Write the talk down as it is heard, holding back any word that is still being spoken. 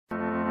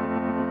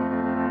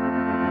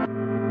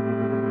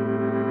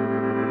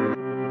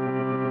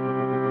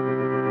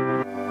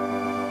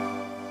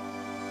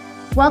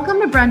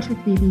Welcome to Brunch with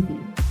BBB,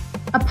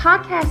 a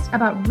podcast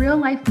about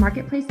real-life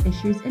marketplace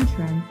issues and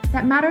trends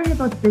that matter to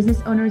both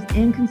business owners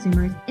and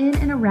consumers in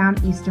and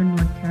around Eastern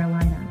North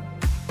Carolina.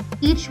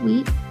 Each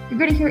week, you're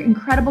going to hear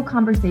incredible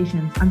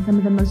conversations on some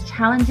of the most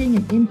challenging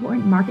and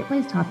important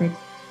marketplace topics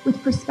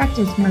with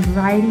perspectives from a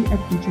variety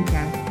of featured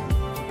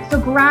guests. So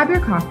grab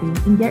your coffee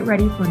and get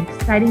ready for an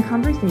exciting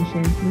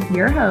conversation with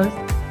your hosts,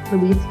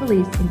 Luis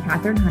Felice and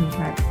Catherine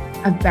Honeycutt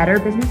of Better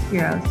Business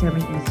Bureau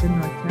serving Eastern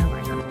North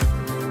Carolina.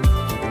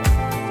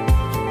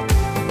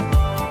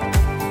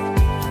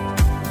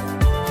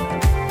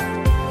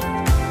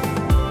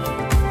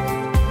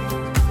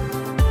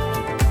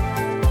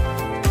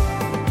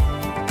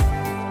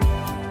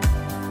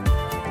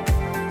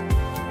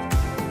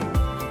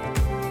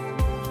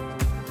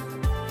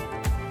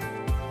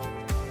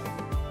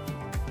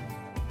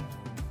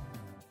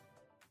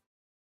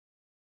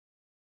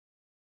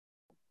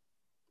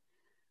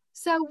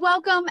 So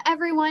welcome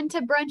everyone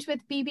to Brunch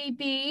with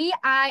BBB.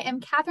 I am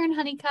Catherine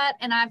Honeycutt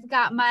and I've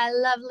got my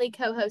lovely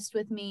co-host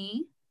with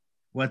me.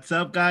 What's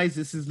up, guys?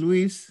 This is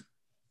Luis.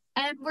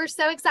 And we're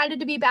so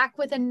excited to be back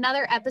with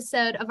another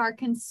episode of our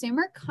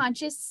Consumer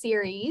Conscious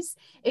series.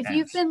 If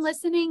you've been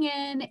listening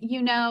in,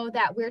 you know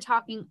that we're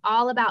talking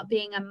all about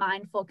being a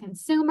mindful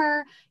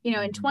consumer. You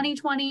know, in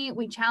 2020,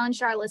 we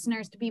challenged our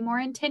listeners to be more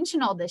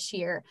intentional this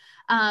year.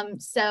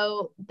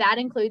 So that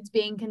includes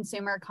being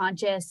consumer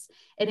conscious.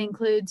 It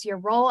includes your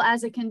role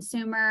as a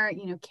consumer,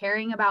 you know,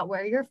 caring about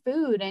where your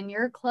food and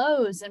your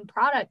clothes and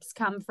products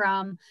come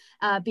from,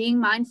 being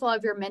mindful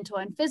of your mental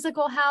and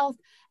physical health,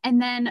 and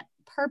then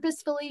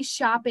purposefully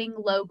shopping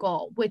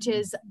local, which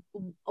is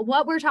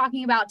what we're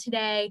talking about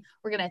today.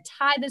 We're going to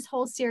tie this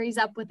whole series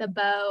up with a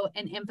bow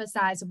and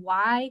emphasize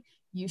why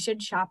you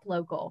should shop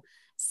local.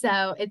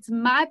 So it's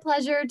my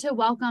pleasure to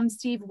welcome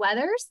Steve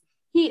Weathers.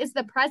 He is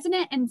the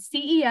president and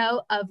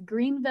CEO of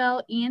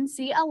Greenville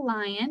E&C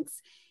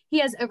Alliance. He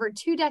has over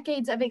 2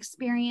 decades of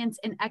experience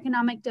in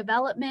economic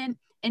development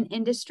and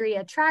industry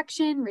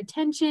attraction,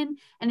 retention,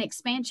 and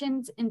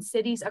expansions in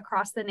cities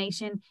across the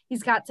nation.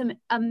 He's got some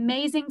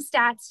amazing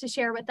stats to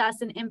share with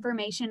us and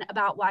information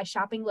about why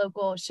shopping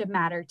local should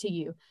matter to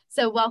you.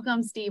 So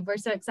welcome, Steve. We're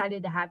so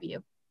excited to have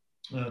you.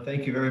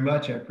 Thank you very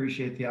much. I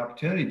appreciate the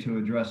opportunity to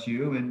address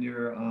you and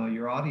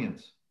your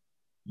audience.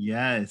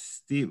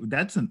 Yes, Steve,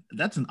 that's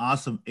an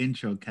awesome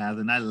intro, Kaz,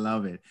 and I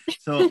love it.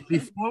 So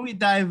before we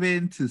dive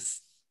into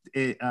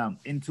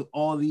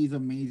all these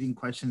amazing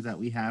questions that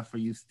we have for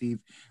you, Steve,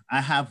 I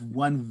have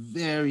one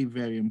very,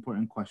 very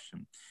important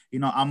question. You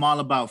know, I'm all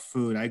about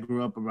food. I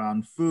grew up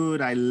around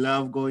food. I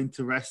love going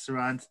to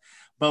restaurants,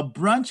 but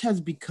brunch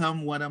has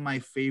become one of my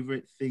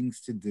favorite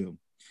things to do.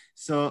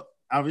 So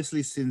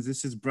obviously, since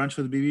this is Brunch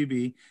with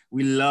BBB,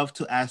 we love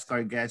to ask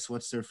our guests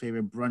what's their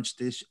favorite brunch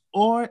dish,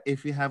 or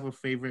if you have a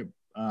favorite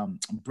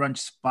brunch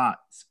spot,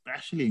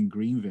 especially in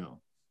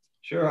Greenville.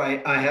 Sure,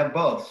 I have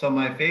both. So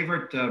my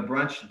favorite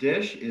brunch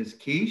dish is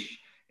quiche,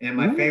 and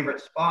my favorite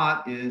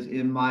spot is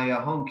in my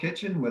home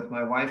kitchen with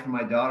my wife and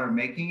my daughter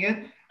making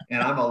it.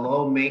 And I'm a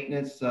low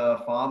maintenance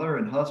father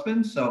and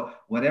husband, so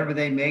whatever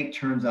they make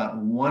turns out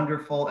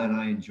wonderful, and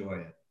I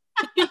enjoy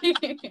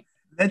it.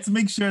 Let's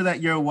make sure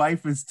that your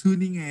wife is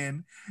tuning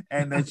in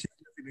and that she's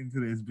listening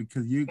to this,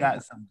 because you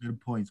got some good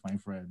points, my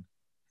friend.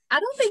 I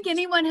don't think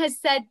anyone has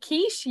said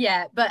quiche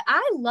yet, but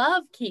I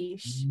love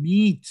quiche.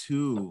 Me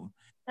too.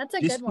 That's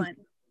a good one.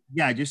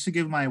 Yeah, just to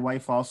give my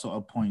wife also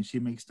a point. She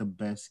makes the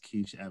best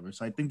quiche ever.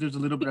 So I think there's a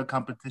little bit of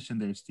competition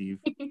there, Steve.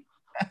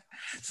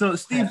 So,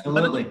 Steve,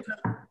 absolutely.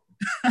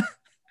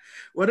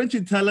 Why don't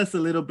you tell us a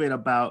little bit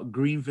about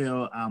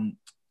Greenville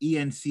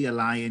E&C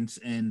Alliance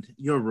and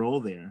your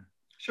role there?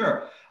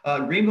 Sure.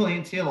 Greenville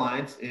E&C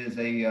Alliance is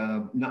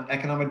a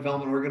economic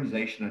development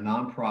organization, a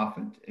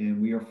nonprofit,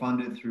 and we are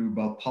funded through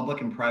both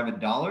public and private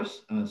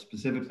dollars,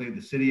 specifically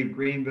the City of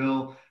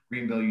Greenville,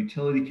 Greenville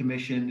Utility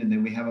Commission, and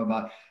then we have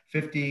about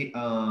 50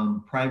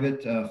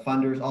 private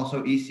funders.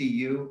 Also,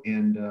 ECU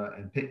and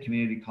Pitt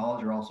Community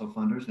College are also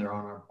funders. They're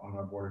on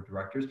our board of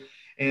directors.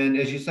 And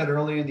as you said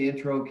earlier in the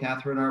intro,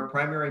 Catherine, our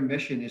primary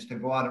mission is to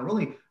go out and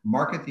really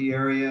market the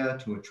area,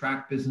 to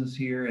attract business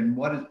here. And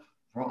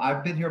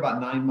I've been here about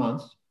 9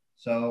 months.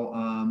 So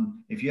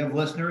if you have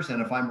listeners,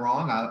 and if I'm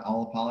wrong,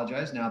 I'll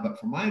apologize now. But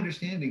from my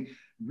understanding,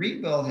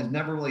 Greenville has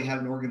never really had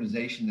an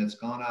organization that's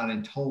gone out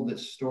and told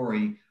its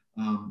story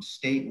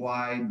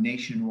statewide,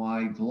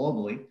 nationwide,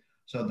 globally.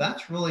 So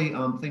that's really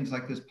things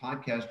like this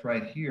podcast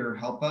right here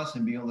help us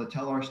and be able to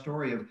tell our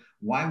story of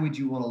why would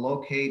you want to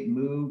locate,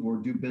 move, or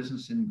do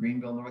business in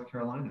Greenville, North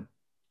Carolina.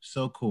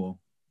 So cool.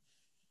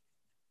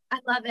 I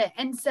love it.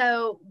 And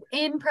so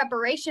in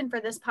preparation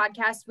for this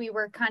podcast, we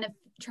were kind of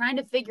trying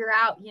to figure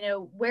out, you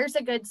know, where's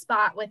a good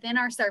spot within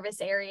our service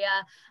area.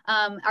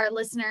 Our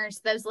listeners,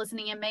 those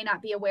listening in may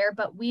not be aware,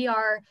 but we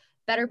are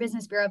Better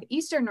Business Bureau of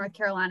Eastern North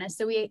Carolina.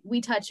 So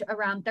we touch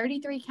around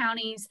 33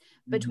 counties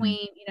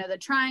between, the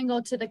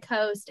Triangle to the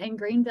coast, and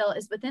Greenville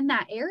is within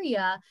that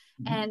area.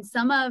 And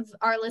some of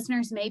our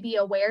listeners may be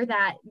aware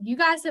that you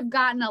guys have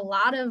gotten a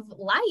lot of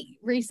light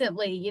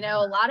recently. A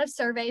lot of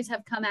surveys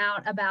have come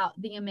out about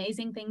the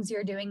amazing things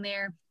you're doing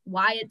there,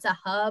 why it's a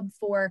hub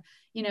for,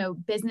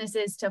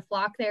 businesses to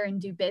flock there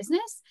and do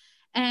business.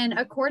 And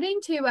according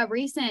to a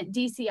recent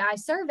DCI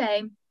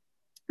survey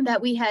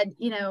that we had,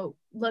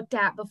 looked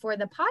at before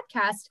the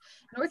podcast,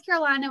 North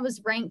Carolina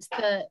was ranked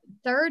the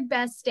third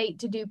best state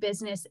to do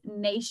business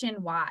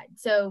nationwide.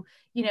 So,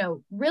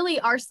 really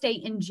our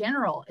state in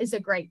general is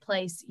a great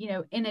place,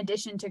 in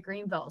addition to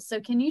Greenville. So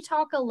can you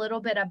talk a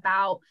little bit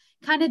about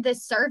kind of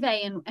this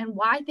survey and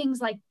why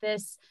things like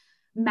this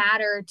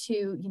matter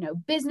to,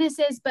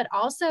 businesses, but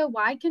also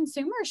why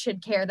consumers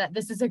should care that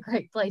this is a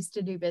great place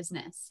to do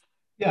business?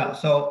 Yeah,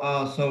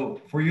 so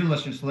for your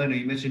listeners, Selena,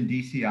 you mentioned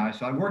DCI.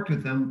 So I worked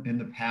with them in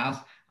the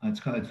past.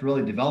 It's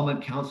really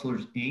Development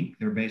Counselors, Inc.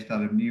 They're based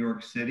out of New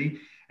York City.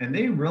 And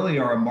they really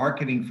are a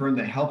marketing firm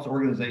that helps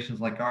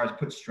organizations like ours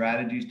put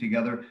strategies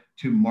together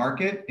to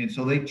market. And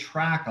so they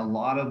track a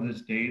lot of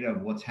this data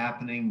of what's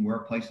happening, where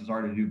places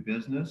are to do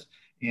business.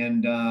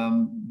 And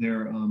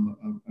they're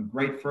a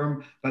great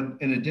firm. But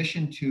in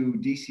addition to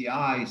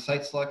DCI,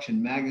 Site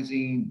Selection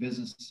Magazine,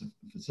 Business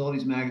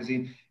Facilities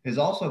Magazine has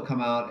also come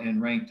out and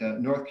ranked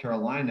North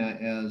Carolina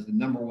as the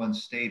 #1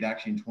 state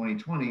actually in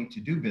 2020 to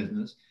do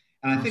business.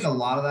 And I think a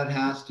lot of that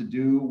has to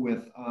do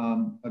with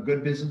a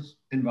good business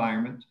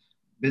environment,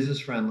 business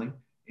friendly,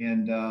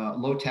 and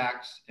low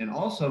tax, and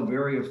also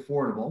very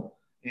affordable.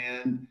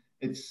 And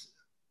it's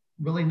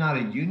really not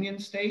a union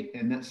state,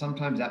 and that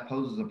sometimes that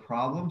poses a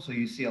problem. So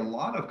you see a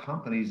lot of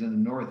companies in the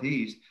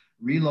Northeast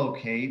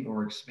relocate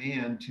or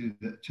expand to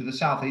the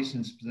Southeast,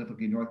 and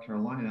specifically North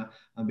Carolina,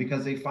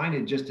 because they find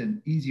it just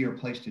an easier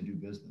place to do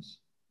business.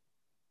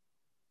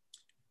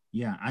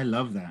 Yeah, I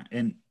love that.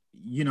 And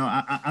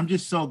I'm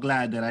just so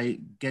glad that I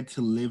get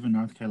to live in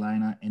North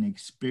Carolina and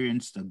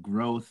experience the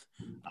growth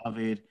of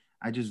it.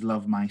 I just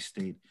love my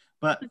state.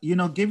 But,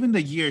 given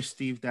the year,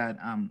 Steve,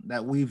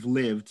 that we've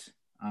lived,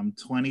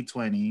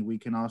 2020, we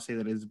can all say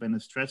that it's been a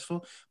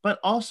stressful, but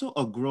also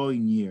a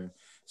growing year.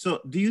 So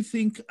do you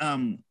think,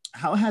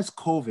 how has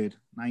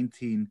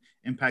COVID-19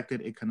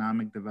 impacted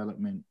economic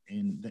development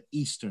in the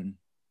eastern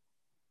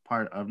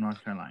part of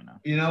North Carolina?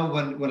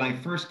 When I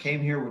first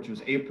came here, which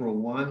was April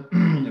 1,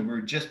 and we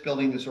were just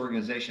building this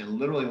organization,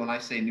 literally when I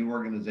say new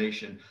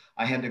organization,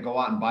 I had to go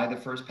out and buy the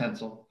first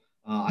pencil.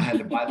 I had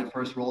to buy the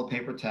first roll of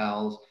paper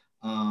towels.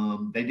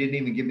 They didn't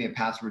even give me a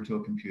password to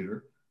a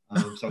computer.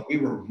 So we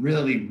were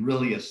really,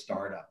 really a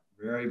startup,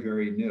 very,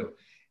 very new.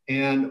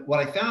 And what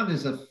I found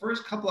is the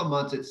first couple of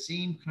months, it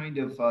seemed kind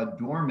of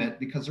dormant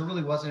because there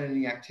really wasn't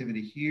any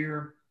activity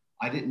here.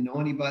 I didn't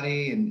know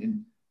anybody.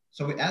 And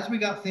so as we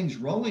got things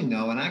rolling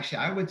though, and actually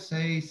I would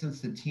say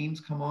since the teams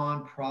come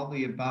on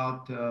probably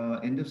about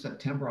end of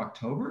September,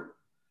 October,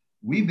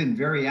 we've been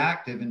very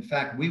active. In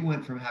fact, we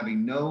went from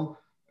having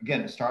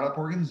a startup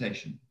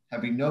organization,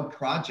 having no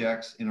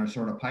projects in our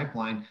sort of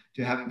pipeline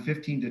to having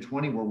 15 to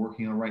 20 we're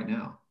working on right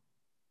now.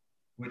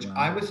 Which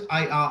wow.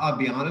 I'll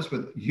be honest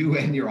with you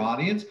and your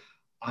audience,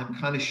 I'm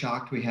kind of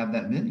shocked we have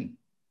that many.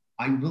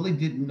 I really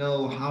didn't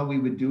know how we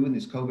would do in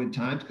these COVID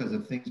times because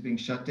of things being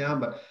shut down.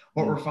 But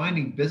what we're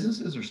finding,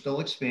 businesses are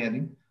still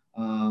expanding.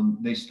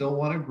 They still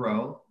want to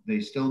grow. They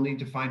still need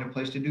to find a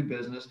place to do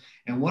business.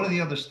 And one of the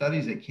other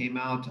studies that came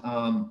out,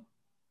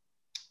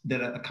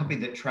 that a company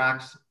that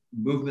tracks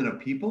movement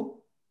of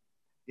people,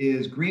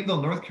 is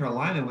Greenville, North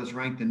Carolina was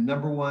ranked the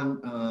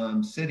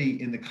 #1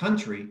 city in the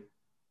country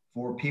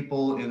for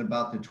people in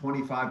about the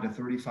 25 to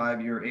 35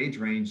 year age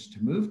range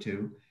to move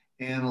to.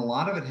 And a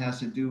lot of it has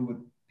to do with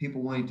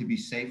people wanting to be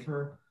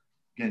safer,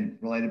 again,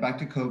 related back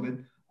to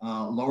COVID,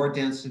 lower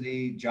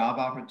density, job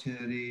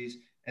opportunities.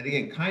 And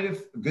again, kind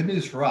of good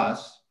news for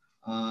us,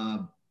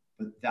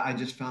 but I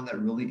just found that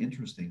really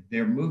interesting.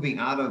 They're moving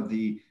out of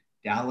the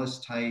Dallas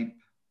type,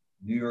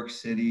 New York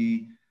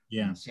City,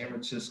 San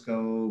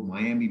Francisco,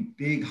 Miami,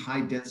 big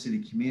high density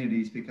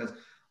communities, because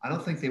I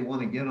don't think they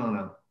want to get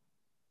on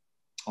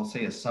I'll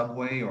say a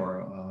subway or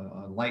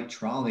a light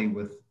trolley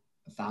with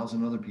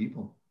 1,000 other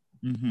people.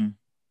 Mm-hmm.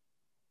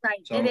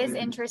 Right. So it is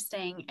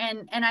interesting.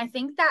 And I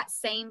think that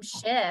same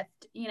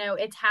shift,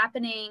 it's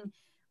happening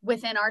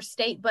within our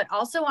state, but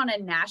also on a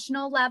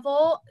national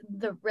level.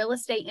 The real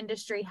estate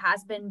industry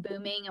has been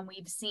booming, and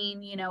we've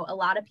seen, a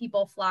lot of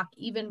people flock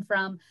even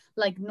from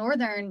like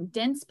northern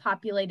dense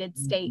populated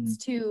states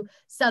to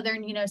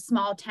southern,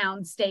 small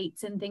town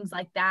states and things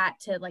like that,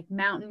 to like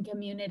mountain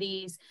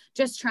communities,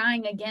 just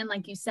trying again,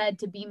 like you said,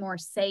 to be more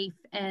safe.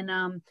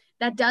 And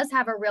that does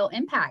have a real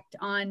impact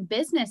on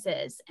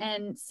businesses.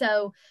 And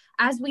so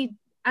as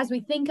we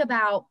think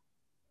about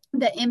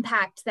the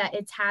impact that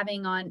it's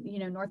having on,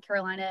 North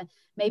Carolina,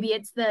 maybe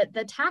it's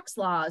the tax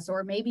laws,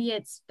 or maybe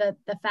it's the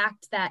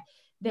fact that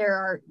there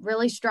are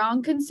really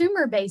strong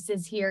consumer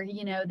bases here,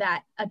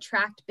 that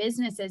attract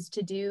businesses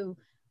to do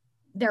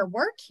their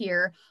work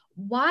here.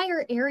 Why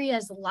are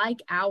areas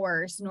like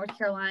ours, North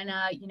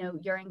Carolina, you know,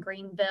 you're in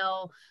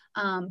Greenville,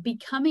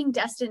 becoming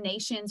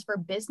destinations for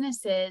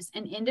businesses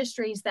and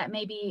industries that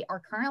maybe are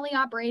currently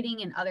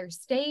operating in other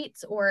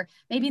states, or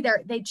maybe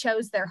they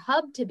chose their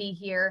hub to be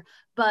here,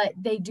 but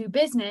they do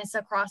business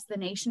across the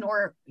nation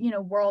or, you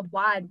know,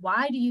 worldwide?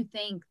 Why do you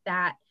think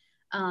that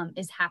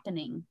is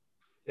happening?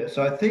 Yeah,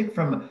 so I think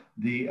from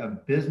the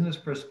business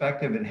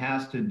perspective, it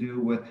has to do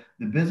with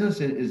the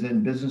business is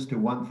in business to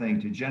one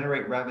thing, to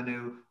generate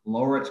revenue,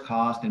 lower its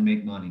cost, and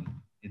make money.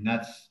 And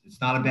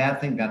it's not a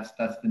bad thing. That's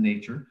the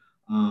nature.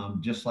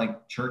 Just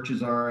like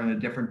churches are in a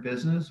different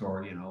business,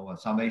 or, you know,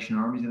 Salvation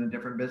Army is in a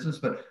different business,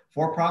 but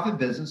for-profit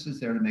business is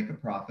there to make a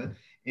profit.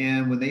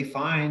 And when they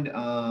find,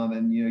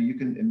 and, you know, you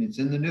can, I mean, it's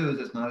in the news,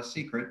 it's not a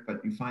secret,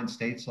 but you find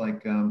states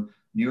like New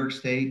York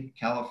State,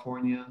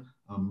 California,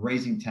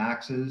 raising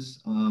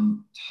taxes,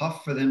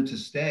 tough for them to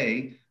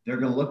stay. They're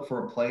going to look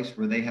for a place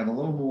where they have a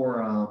little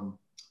more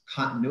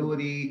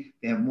continuity.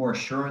 They have more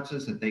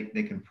assurances that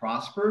they can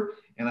prosper.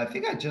 And I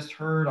think I just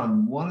heard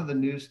on one of the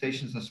news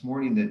stations this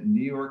morning that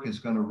New York is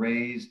going to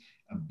raise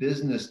a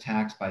business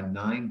tax by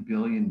 $9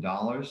 billion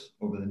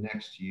over the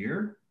next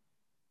year.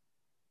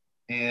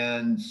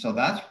 And so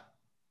that's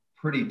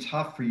pretty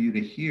tough for you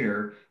to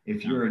hear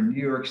if you're a New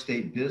York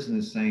State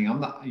business saying, I'm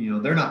not, you know,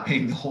 they're not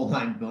paying the whole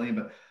 $9 billion,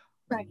 but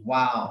right.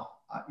 Wow.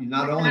 You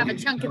not only have a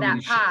chunk of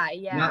that pie.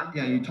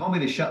 You told me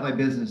to shut my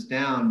business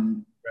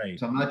down. Right.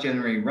 So I'm not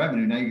generating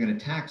revenue. Now you're going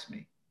to tax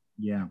me.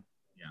 Yeah.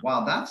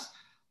 Wow.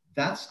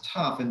 That's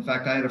tough. In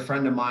fact, I had a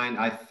friend of mine,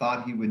 I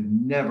thought he would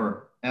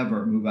never,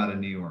 ever move out of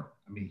New York.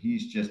 I mean,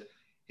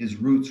 his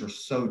roots are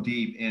so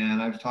deep.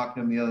 And I was talking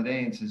to him the other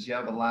day and says,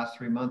 yeah, but the last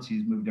 3 months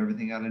he's moved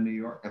everything out of New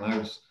York. And I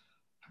was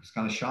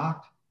kind of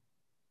shocked.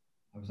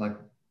 I was like,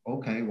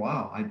 okay,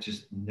 wow. I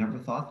just never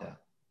thought that.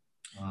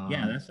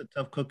 Yeah, that's a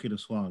tough cookie to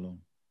swallow.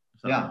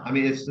 Yeah, I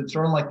mean, it's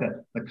sort of like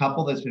the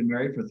couple that's been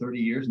married for 30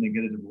 years and they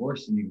get a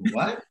divorce and you go,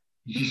 what?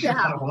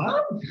 Yeah.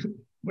 What?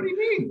 What do you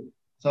mean?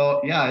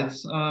 So yeah,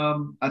 it's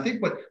I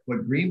think what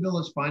Greenville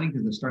is finding,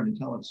 because they're starting to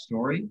tell its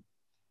story,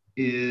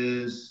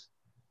 is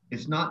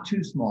it's not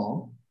too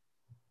small,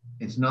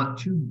 it's not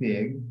too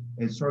big.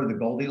 It's sort of the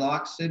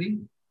Goldilocks city,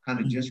 kind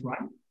of just right.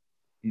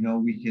 You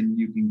know,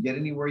 you can get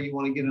anywhere you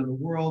want to get in the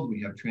world.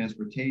 We have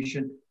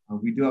transportation.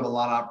 We do have a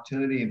lot of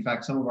opportunity. In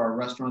fact, some of our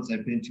restaurants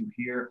I've been to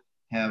here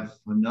have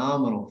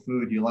phenomenal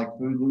food. You like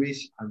food,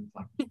 Luis? I was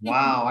like,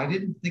 wow, I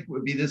didn't think it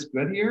would be this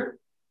good here,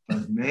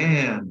 but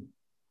man,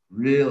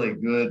 really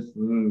good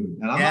food.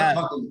 And I'm not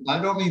talking,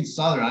 I don't mean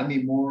Southern, I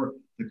mean more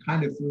the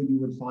kind of food you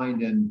would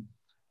find in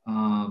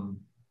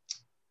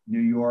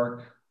New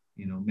York,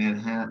 you know,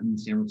 Manhattan,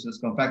 San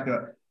Francisco. In fact,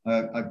 a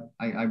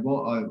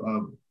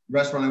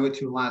restaurant I went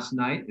to last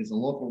night is a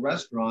local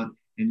restaurant,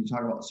 and you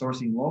talk about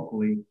sourcing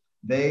locally.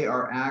 They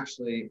are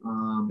actually,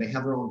 they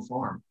have their own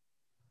farm.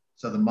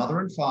 So the mother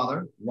and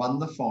father run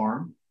the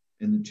farm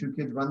and the two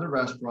kids run the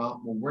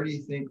restaurant. Well, where do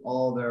you think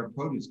all their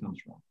produce comes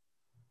from?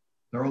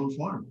 Their own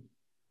farm.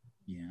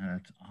 Yeah,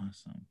 that's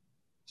awesome.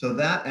 So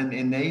that,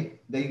 and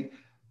they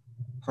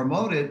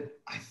promoted,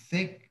 I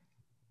think,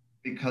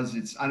 because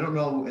it's, I don't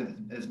know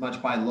as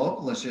much by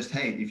local, it's just,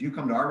 hey, if you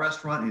come to our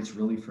restaurant, it's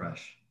really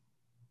fresh.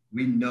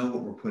 We know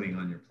what we're putting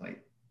on your plate.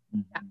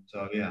 Yeah.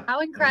 So yeah.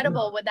 How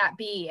incredible would that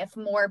be if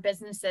more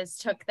businesses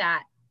took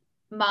that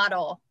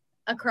model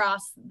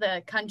across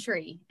the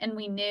country and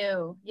we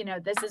knew, you know,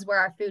 this is where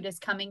our food is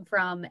coming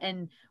from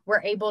and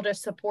we're able to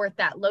support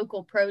that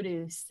local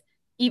produce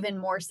even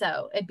more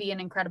so. It'd be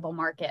an incredible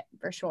market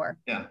for sure.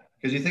 Yeah,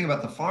 because you think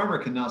about the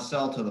farmer can now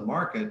sell to the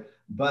market,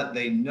 but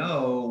they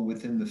know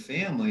within the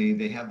family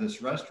they have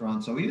this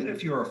restaurant. So even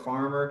if you're a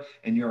farmer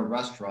and you're a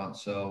restaurant,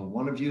 so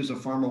one of you is a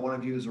farmer, one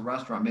of you is a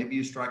restaurant, maybe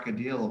you strike a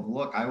deal of,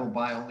 look, I will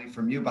buy only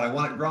from you, but I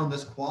want it grown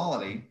this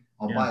quality.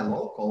 I'll buy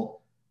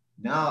local.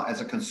 Now,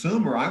 as a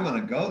consumer, I want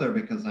to go there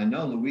because I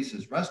know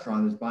Luis's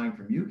restaurant is buying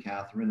from you,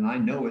 Catherine, and I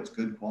know it's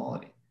good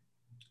quality.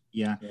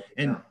 Yeah, so,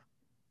 and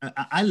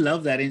I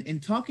love that.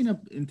 And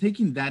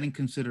taking that in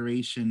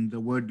consideration, the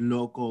word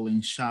local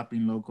and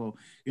shopping local,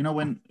 you know,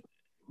 when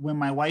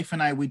my wife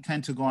and I, we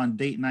tend to go on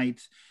date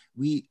nights,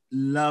 we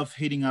love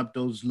hitting up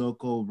those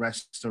local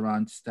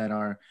restaurants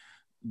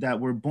that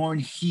were born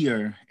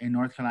here in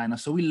North Carolina.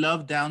 So we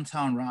love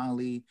downtown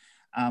Raleigh.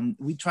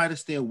 We try to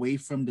stay away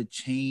from the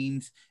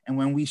chains. And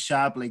when we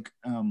shop,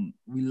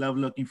 we love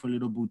looking for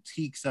little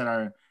boutiques that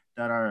are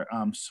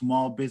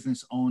small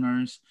business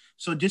owners.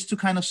 So just to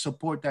kind of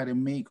support that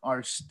and make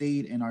our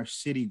state and our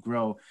city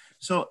grow.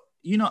 So,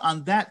 you know,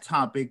 on that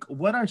topic,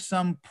 what are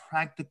some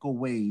practical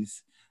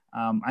ways?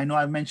 I know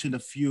I've mentioned a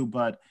few,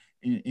 but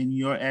in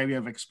your area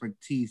of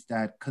expertise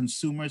that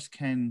consumers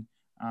can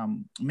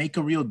make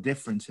a real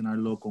difference in our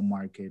local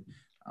market.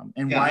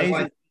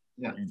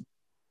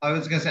 I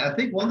was going to say, I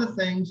think one of the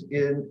things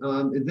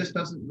this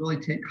doesn't really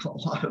take a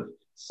lot of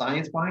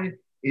science behind it,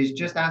 is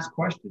just ask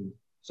questions.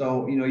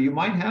 So, you know, you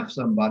might have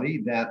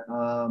somebody that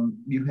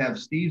you have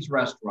Steve's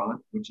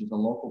restaurant, which is a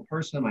local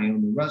person. I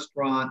own the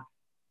restaurant,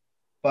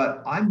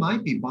 but I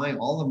might be buying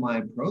all of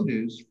my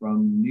produce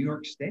from New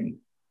York State.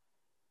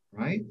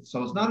 right?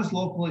 So it's not as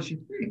local as you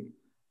think.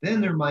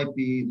 Then there might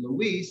be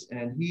Luis,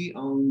 and he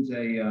owns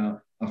a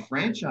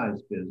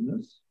franchise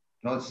business.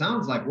 So it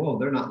sounds like, whoa,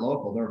 they're not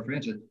local, they're a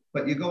franchise.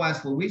 But you go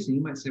ask Luis, and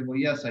you might say, well,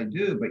 yes, I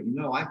do. But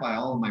I buy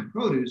all of my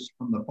produce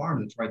from the farm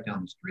that's right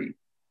down the street.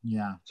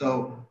 Yeah.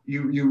 So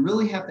you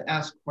really have to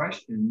ask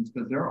questions,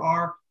 because there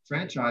are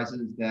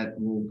franchises that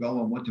will go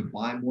and want to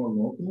buy more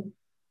local.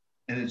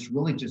 And it's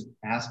really just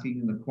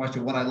asking the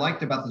question. What I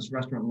liked about this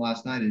restaurant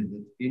last night is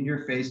that in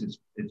your face, it's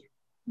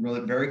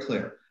really very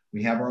clear.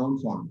 We have our own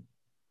farm,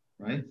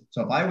 right?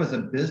 So if I was a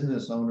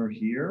business owner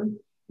here,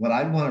 what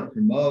I'd want to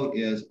promote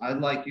is I'd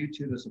like you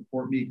two to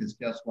support me, because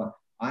guess what?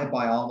 I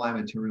buy all my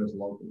materials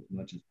local as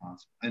much as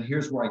possible. And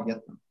here's where I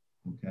get them,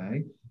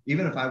 okay?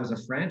 Even if I was a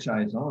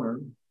franchise owner,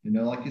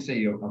 like you say,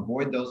 you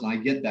avoid those, and I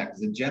get that,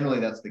 because generally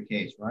that's the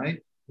case, right?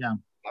 Yeah.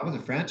 If I was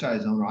a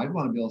franchise owner, I'd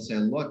want to be able to say,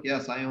 look,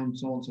 yes, I own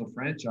so-and-so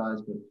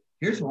franchise, but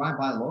here's where I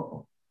buy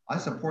local. I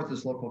support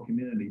this local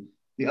community.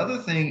 The other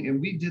thing,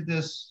 and we did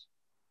this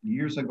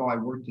years ago, I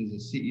worked as a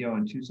CEO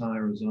in Tucson,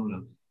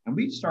 Arizona, and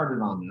we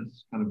started on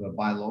this kind of a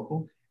buy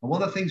local. And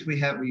one of the things we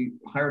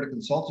hired a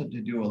consultant to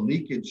do a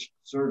leakage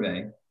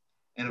survey,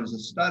 and it was a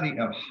study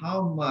of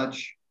how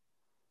much,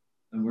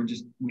 and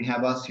we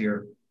have us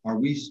here, are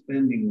we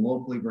spending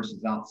locally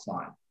versus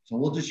outside? So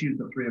we'll just use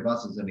the three of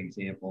us as an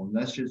example. And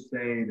let's just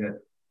say that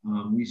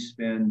we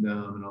spend,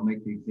 and I'll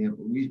make the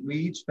example, we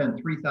each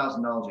spend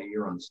 $3,000 a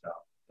year on stuff.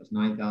 That's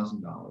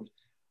 $9,000.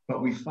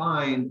 But we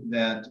find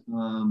that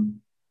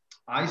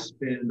I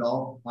spend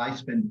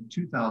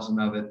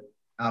 $2,000 of it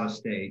out of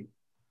state.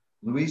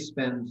 Luis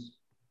spends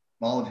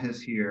all of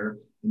his here.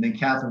 And then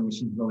Catherine,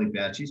 which is really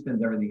bad, she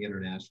spends everything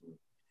internationally.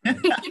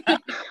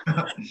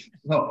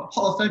 So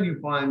all of a sudden you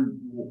find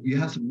you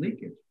have some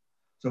leakage.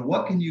 So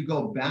what can you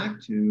go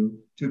back to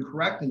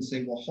correct and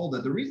say, well, hold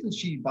it. The reason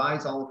she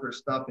buys all of her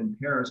stuff in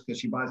Paris, because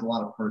she buys a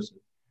lot of purses,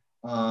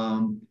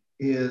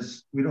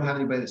 is we don't have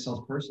anybody that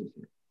sells purses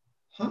here.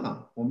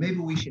 Well, maybe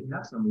we should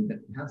have somebody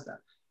that has that.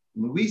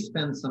 Luis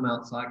spends some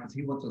outside because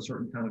he wants a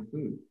certain kind of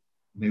food.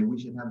 Maybe we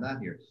should have that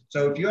here.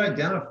 So if you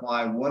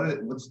identify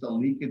what's the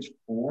leakage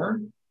for,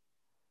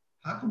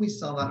 how can we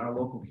sell that in our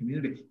local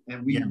community?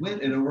 And we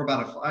went, and over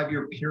about a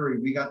 5-year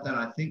period, we got that,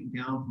 I think,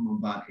 down from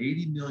about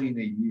 80 million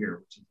a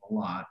year, which is a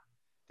lot,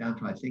 down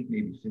to, I think,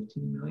 maybe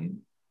 15 million.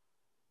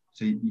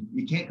 So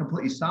you can't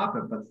completely stop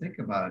it, but think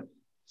about it.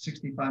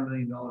 $65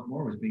 million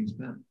more was being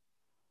spent.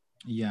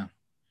 Yeah.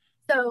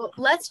 So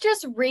let's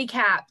just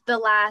recap the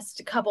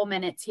last couple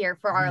minutes here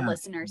for our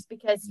listeners,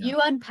 because you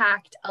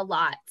unpacked a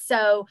lot.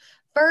 So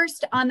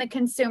first, on the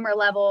consumer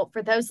level,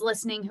 for those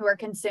listening who are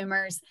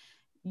consumers,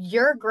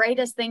 your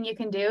greatest thing you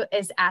can do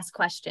is ask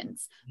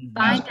questions.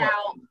 Find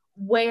out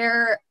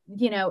where,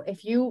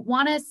 if you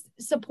want to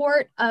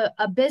support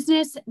a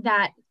business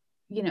that,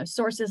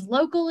 sources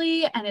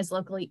locally and is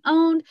locally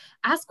owned,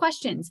 ask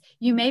questions.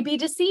 You may be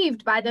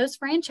deceived by those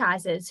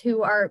franchises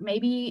who are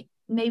maybe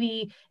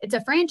it's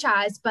a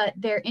franchise, but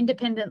they're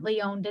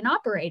independently owned and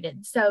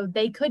operated. So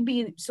they could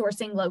be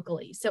sourcing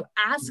locally. So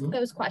ask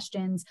those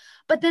questions.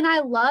 But then I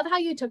love how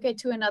you took it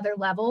to another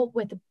level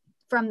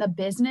from the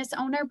business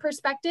owner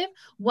perspective.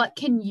 What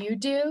can you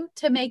do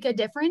to make a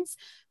difference?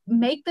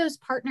 Make those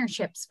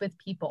partnerships with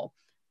people.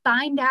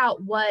 Find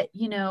out what,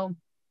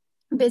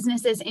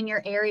 businesses in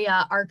your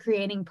area are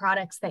creating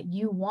products that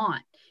you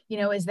want.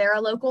 Is there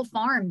a local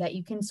farm that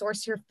you can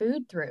source your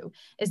food through?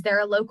 Is there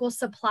a local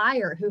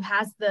supplier who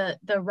has the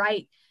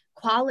right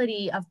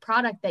quality of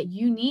product that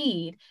you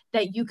need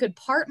that you could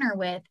partner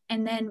with,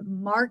 and then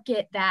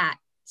market that?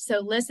 So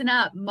listen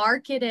up,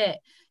 market it.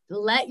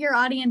 Let your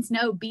audience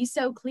know, be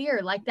so clear.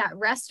 Like that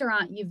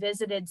restaurant you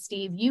visited,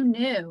 Steve, you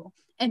knew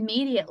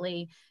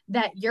immediately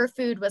that your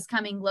food was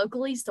coming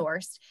locally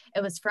sourced.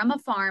 It was from a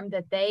farm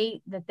that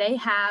they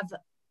have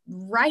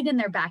right in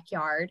their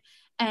backyard.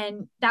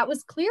 And that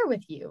was clear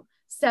with you.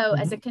 So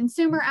as a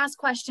consumer, ask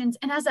questions,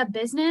 and as a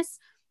business,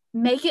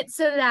 make it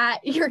so that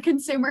your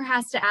consumer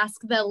has to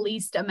ask the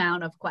least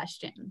amount of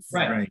questions.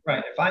 Right.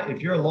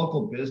 If you're a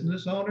local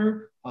business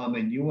owner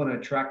and you want to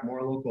attract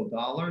more local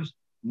dollars,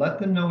 let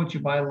them know what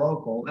you buy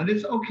local. And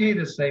it's okay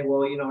to say,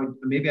 well,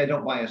 maybe I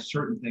don't buy a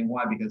certain thing.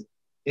 Why? Because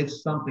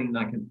it's something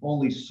I can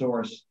only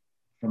source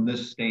from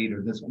this state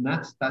or this. And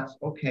that's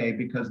okay,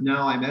 because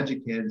now I'm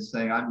educated to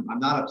say, I'm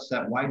not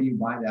upset. Why do you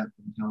buy that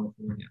from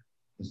California?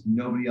 Because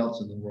nobody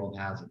else in the world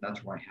has it.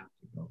 That's where I have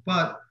to go.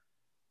 But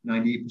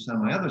 98% of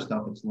my other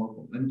stuff, it's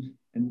local. And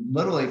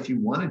literally, if you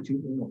wanted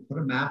to, put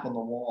a map on the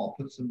wall,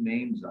 put some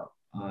names up.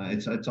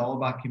 It's all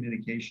about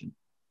communication.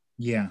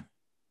 Yeah.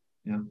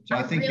 So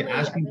I think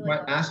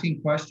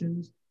asking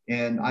questions,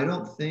 and I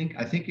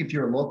think if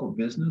you're a local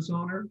business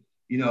owner,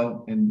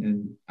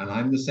 and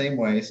I'm the same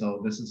way.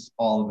 So this is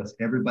all of us.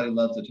 Everybody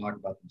loves to talk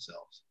about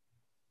themselves.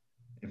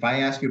 If I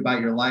ask you about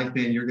your life,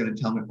 man, you're going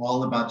to tell me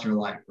all about your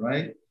life,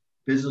 right?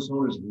 Business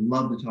owners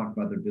love to talk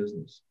about their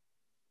business.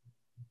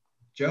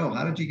 Joe,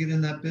 how did you get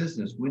in that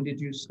business? When did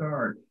you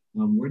start?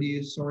 Where do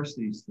you source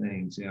these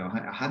things?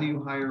 How do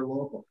you hire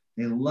local?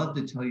 They love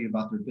to tell you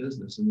about their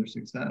business and their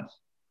success.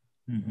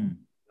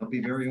 I'll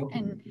be very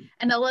open with you.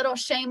 And a little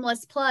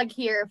shameless plug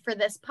here for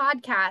this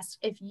podcast.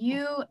 If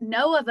you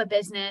know of a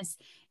business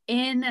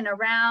in and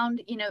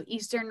around,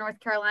 Eastern North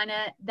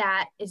Carolina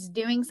that is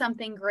doing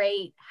something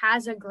great,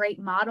 has a great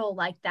model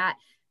like that,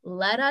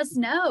 let us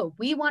know.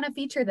 We want to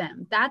feature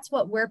them. That's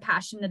what we're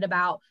passionate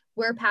about.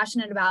 We're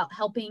passionate about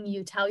helping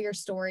you tell your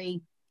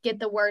story, get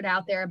the word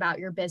out there about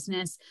your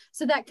business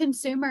so that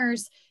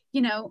consumers,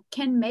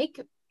 can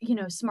make,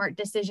 smart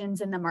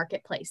decisions in the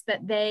marketplace,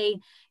 that they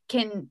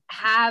can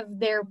have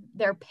their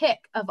pick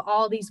of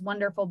all these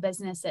wonderful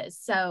businesses.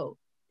 So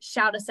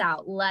shout us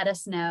out, let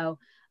us know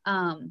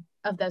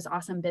of those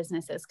awesome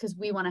businesses, because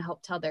we want to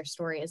help tell their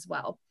story as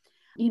well.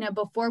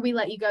 Before we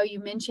let you go, you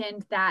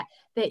mentioned that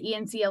the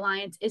ENC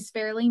Alliance is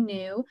fairly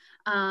new.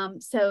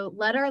 So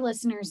let our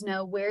listeners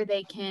know where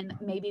they can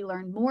maybe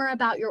learn more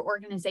about your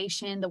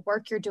organization, the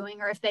work you're doing,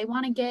 or if they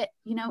want to get,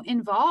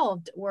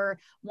 involved or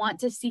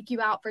want to seek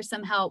you out for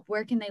some help,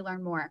 where can they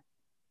learn more?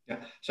 Yeah.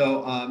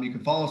 So you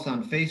can follow us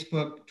on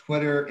Facebook,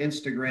 Twitter,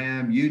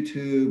 Instagram,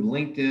 YouTube,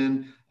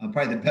 LinkedIn.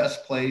 Probably the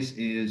best place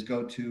is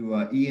go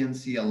to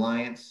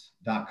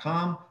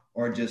encalliance.com.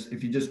 Or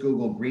if you just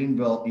Google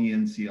Greenville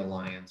ENC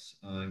Alliance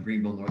in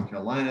Greenville, North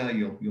Carolina,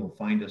 you'll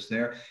find us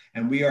there.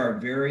 And we are a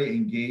very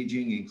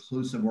engaging,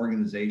 inclusive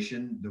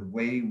organization. The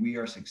way we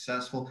are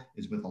successful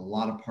is with a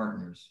lot of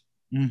partners.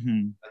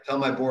 Mm-hmm. I tell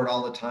my board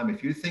all the time,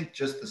 if you think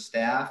just the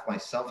staff,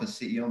 myself as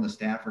CEO and the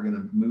staff are going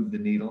to move the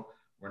needle,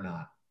 we're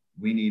not.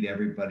 We need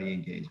everybody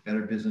engaged.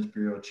 Better Business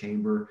Bureau,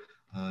 Chamber,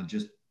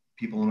 just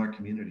people in our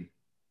community.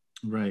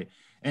 Right.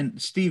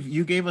 And Steve,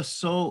 you gave us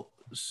so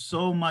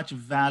much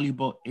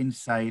valuable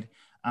insight,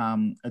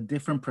 a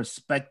different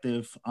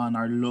perspective on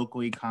our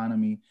local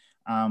economy,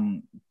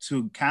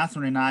 to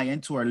Catherine and I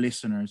and to our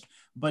listeners.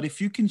 But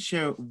if you can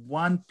share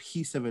one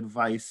piece of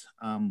advice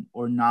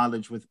or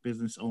knowledge with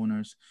business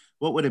owners,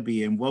 what would it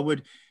be? And what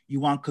would you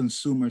want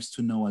consumers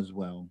to know as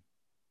well?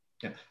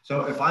 Yeah.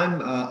 So if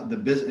I'm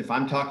if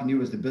I'm talking to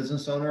you as the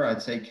business owner,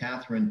 I'd say,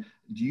 Catherine,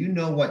 do you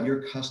know what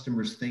your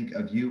customers think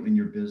of you and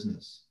your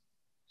business?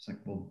 It's like,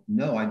 well,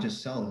 no, I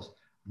just sell this.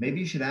 Maybe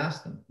you should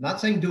ask them.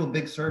 Not saying do a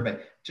big survey,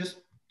 just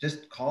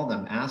call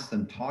them, ask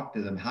them, talk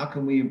to them. How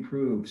can we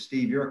improve?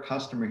 Steve, you're a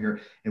customer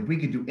here. If we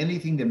could do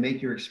anything to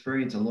make your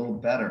experience a little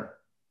better,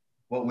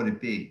 what would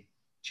it be?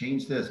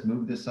 Change this,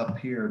 move this up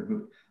here.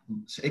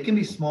 It can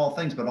be small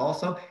things, but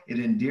also it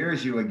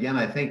endears you. Again,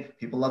 I think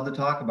people love to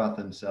talk about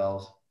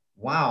themselves.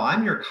 Wow,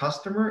 I'm your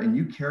customer and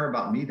you care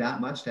about me that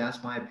much to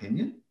ask my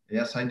opinion?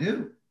 Yes, I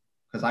do.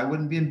 Because I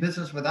wouldn't be in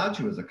business without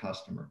you as a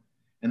customer.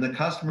 And the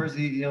customers,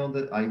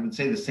 that I would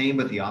say the same,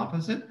 but the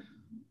opposite.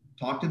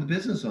 Talk to the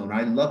business owner.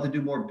 I'd love to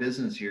do more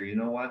business here. You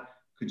know what?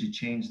 Could you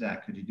change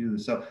that? Could you do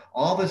this? So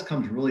all this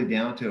comes really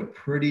down to a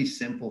pretty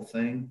simple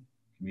thing: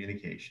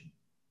 communication.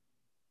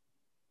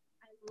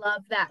 I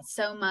love that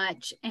so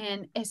much.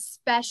 And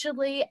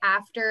especially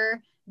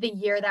after the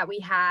year that we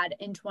had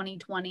in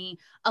 2020,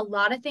 a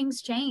lot of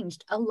things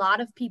changed. A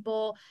lot of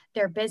people,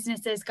 their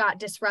businesses got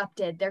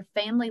disrupted. Their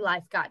family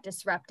life got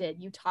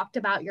disrupted. You talked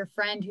about your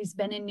friend who's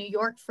been in New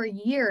York for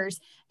years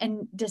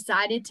and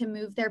decided to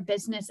move their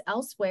business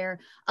elsewhere.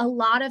 A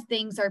lot of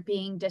things are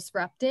being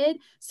disrupted.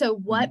 So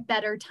what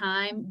better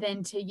time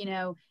than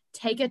to,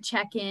 take a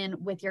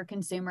check-in with your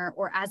consumer,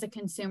 or as a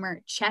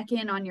consumer, check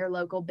in on your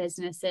local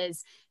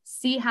businesses,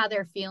 see how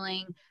they're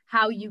feeling,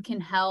 how you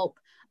can help.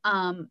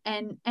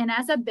 And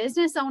as a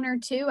business owner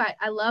too,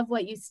 I love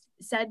what you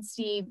said,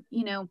 Steve,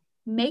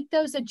 make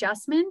those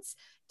adjustments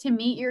to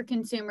meet your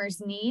consumer's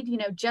need.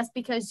 Just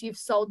because you've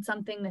sold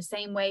something the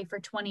same way for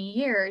 20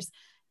 years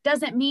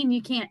doesn't mean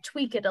you can't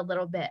tweak it a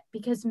little bit,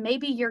 because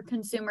maybe your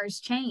consumers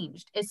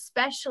changed,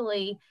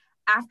 especially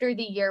after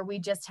the year we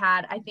just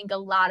had. I think a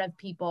lot of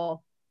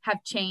people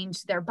have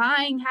changed their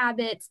buying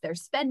habits, their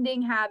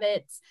spending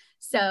habits.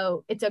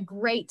 So it's a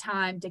great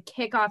time to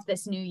kick off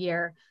this new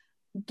year,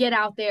 get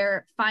out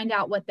there, find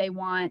out what they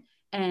want,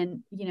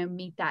 and,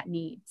 meet that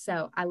need.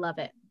 So I love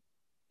it.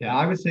 Yeah,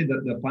 I would say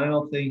that the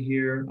final thing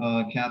here,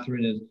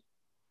 Catherine, is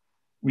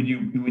when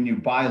you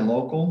buy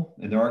local,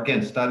 and there are,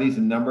 again, studies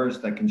and numbers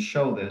that can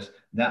show this,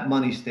 that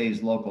money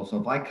stays local.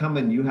 So if I come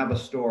in, you have a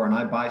store and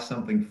I buy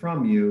something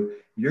from you,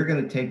 you're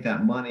going to take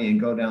that money and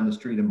go down the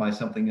street and buy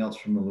something else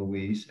from a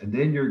Louise. And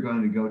then you're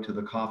going to go to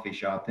the coffee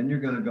shop. Then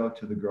you're going to go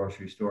to the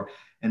grocery store.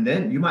 And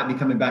then you might be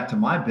coming back to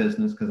my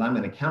business because I'm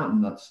an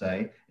accountant, let's say,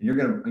 and you're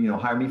going to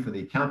hire me for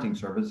the accounting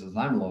services.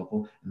 I'm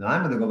local. And then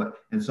I'm going to go back.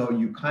 And so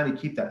you kind of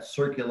keep that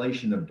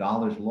circulation of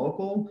dollars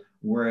local.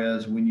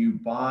 Whereas when you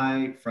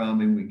buy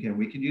from, and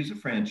we could use a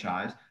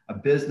franchise, a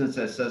business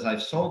that says,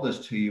 I've sold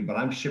this to you, but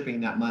I'm shipping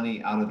that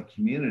money out of the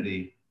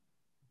community,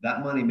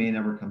 that money may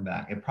never come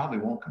back. It probably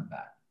won't come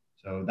back.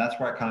 So that's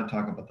where I kind of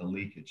talk about the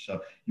leakage.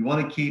 So you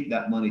want to keep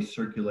that money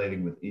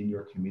circulating within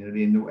your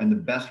community. And the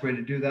best way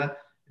to do that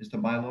is to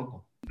buy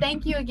local.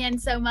 Thank you again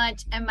so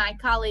much. And my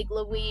colleague,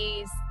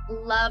 Louise,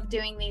 love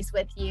doing these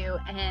with you.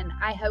 And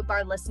I hope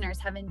our listeners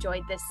have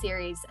enjoyed this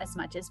series as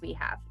much as we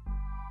have.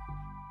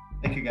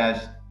 Thank you,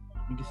 guys.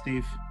 Thank you,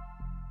 Steve. .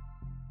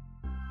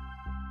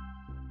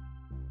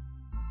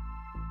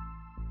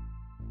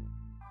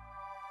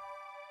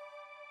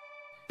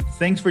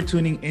 Thanks for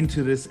tuning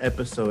into this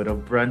episode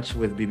of Brunch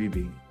with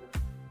BBB.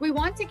 We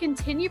want to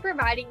continue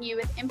providing you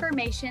with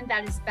information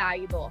that is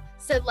valuable.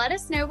 So let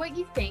us know what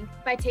you think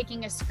by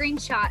taking a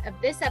screenshot of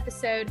this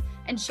episode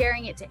and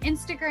sharing it to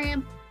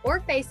Instagram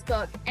or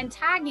Facebook and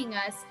tagging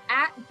us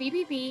at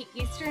BBB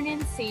Eastern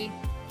NC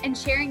and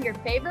sharing your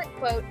favorite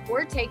quote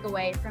or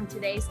takeaway from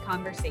today's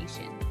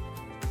conversation.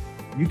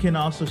 You can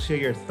also share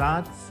your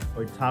thoughts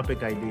or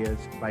topic ideas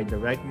by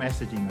direct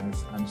messaging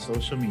us on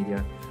social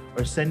media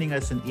or sending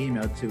us an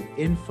email to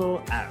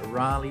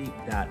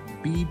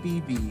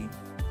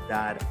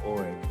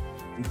info@raleigh.bbb.org.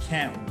 We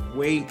can't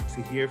wait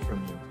to hear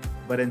from you.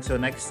 But until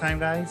next time,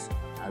 guys,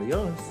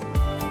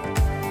 adios.